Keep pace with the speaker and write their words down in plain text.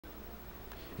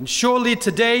And surely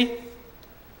today,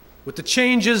 with the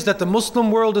changes that the Muslim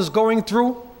world is going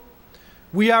through,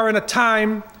 we are in a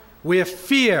time where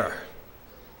fear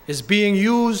is being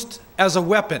used as a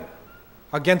weapon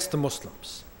against the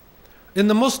Muslims. In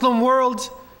the Muslim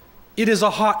world, it is a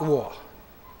hot war.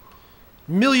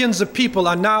 Millions of people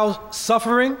are now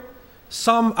suffering.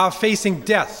 Some are facing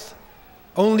death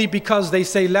only because they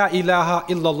say La ilaha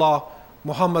illallah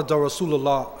Muhammadur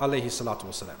Rasulullah alayhi salatu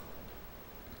wasalam.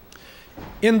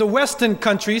 In the Western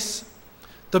countries,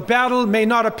 the battle may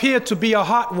not appear to be a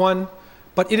hot one,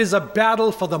 but it is a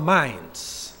battle for the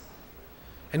minds.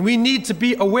 And we need to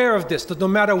be aware of this, that no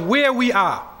matter where we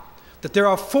are, that there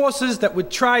are forces that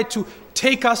would try to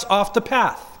take us off the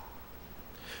path.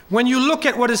 When you look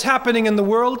at what is happening in the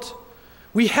world,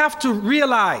 we have to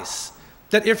realize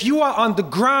that if you are on the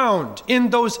ground in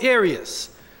those areas,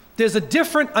 there's a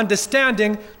different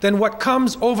understanding than what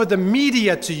comes over the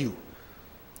media to you,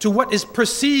 to what is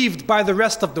perceived by the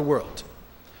rest of the world.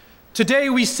 Today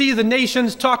we see the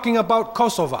nations talking about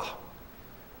Kosovo.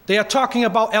 They are talking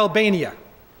about Albania.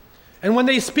 And when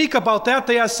they speak about that,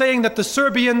 they are saying that the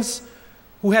Serbians,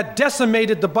 who had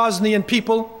decimated the Bosnian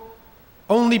people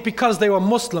only because they were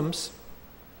Muslims,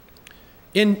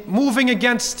 in moving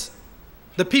against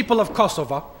the people of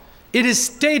Kosovo, it is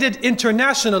stated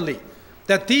internationally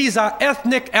that these are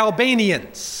ethnic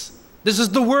Albanians. This is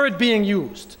the word being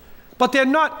used. But they're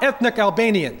not ethnic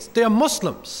Albanians, they're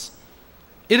Muslims.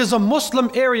 It is a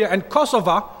Muslim area, and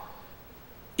Kosovo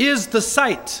is the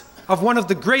site of one of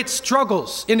the great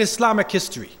struggles in Islamic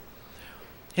history.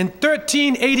 In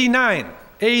 1389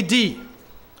 AD,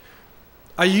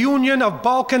 a union of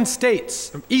Balkan states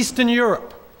from Eastern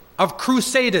Europe, of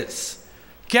crusaders,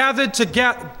 gathered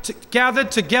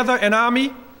together an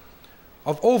army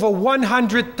of over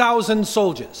 100,000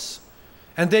 soldiers.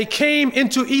 And they came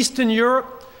into Eastern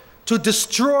Europe to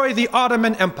destroy the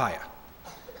Ottoman Empire,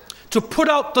 to put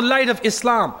out the light of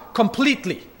Islam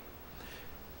completely.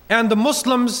 And the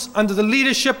Muslims, under the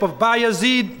leadership of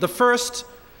Bayezid I,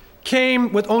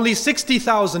 came with only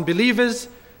 60,000 believers.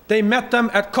 They met them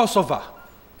at Kosovo,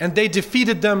 and they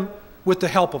defeated them with the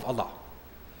help of Allah.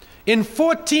 In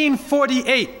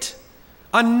 1448,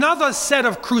 another set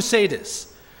of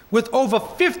crusaders with over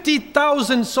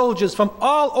 50,000 soldiers from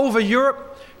all over Europe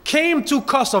came to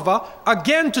Kosovo,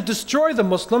 again to destroy the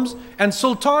Muslims, and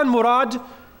Sultan Murad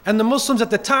and the Muslims at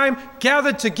the time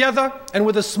gathered together, and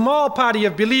with a small party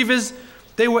of believers,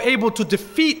 they were able to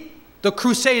defeat the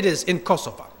crusaders in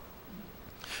Kosovo.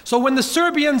 So when the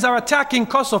Serbians are attacking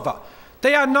Kosovo,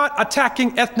 they are not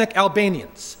attacking ethnic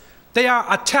Albanians. They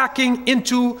are attacking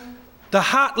into the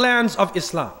heartlands of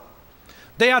Islam.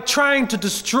 They are trying to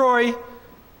destroy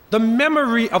the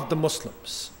memory of the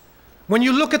Muslims. When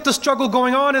you look at the struggle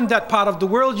going on in that part of the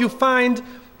world, you find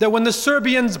that when the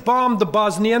Serbians bombed the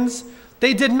Bosnians,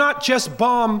 they did not just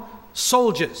bomb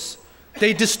soldiers.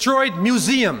 They destroyed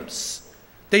museums.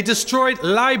 They destroyed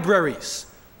libraries.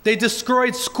 They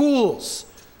destroyed schools.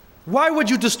 Why would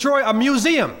you destroy a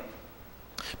museum?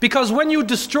 Because when you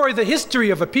destroy the history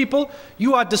of a people,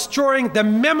 you are destroying their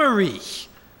memory,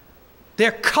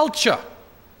 their culture.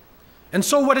 And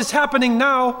so what is happening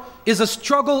now is a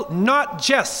struggle not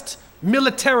just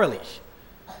militarily,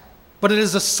 but it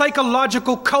is a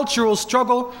psychological, cultural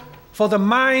struggle for the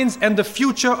minds and the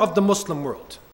future of the Muslim world.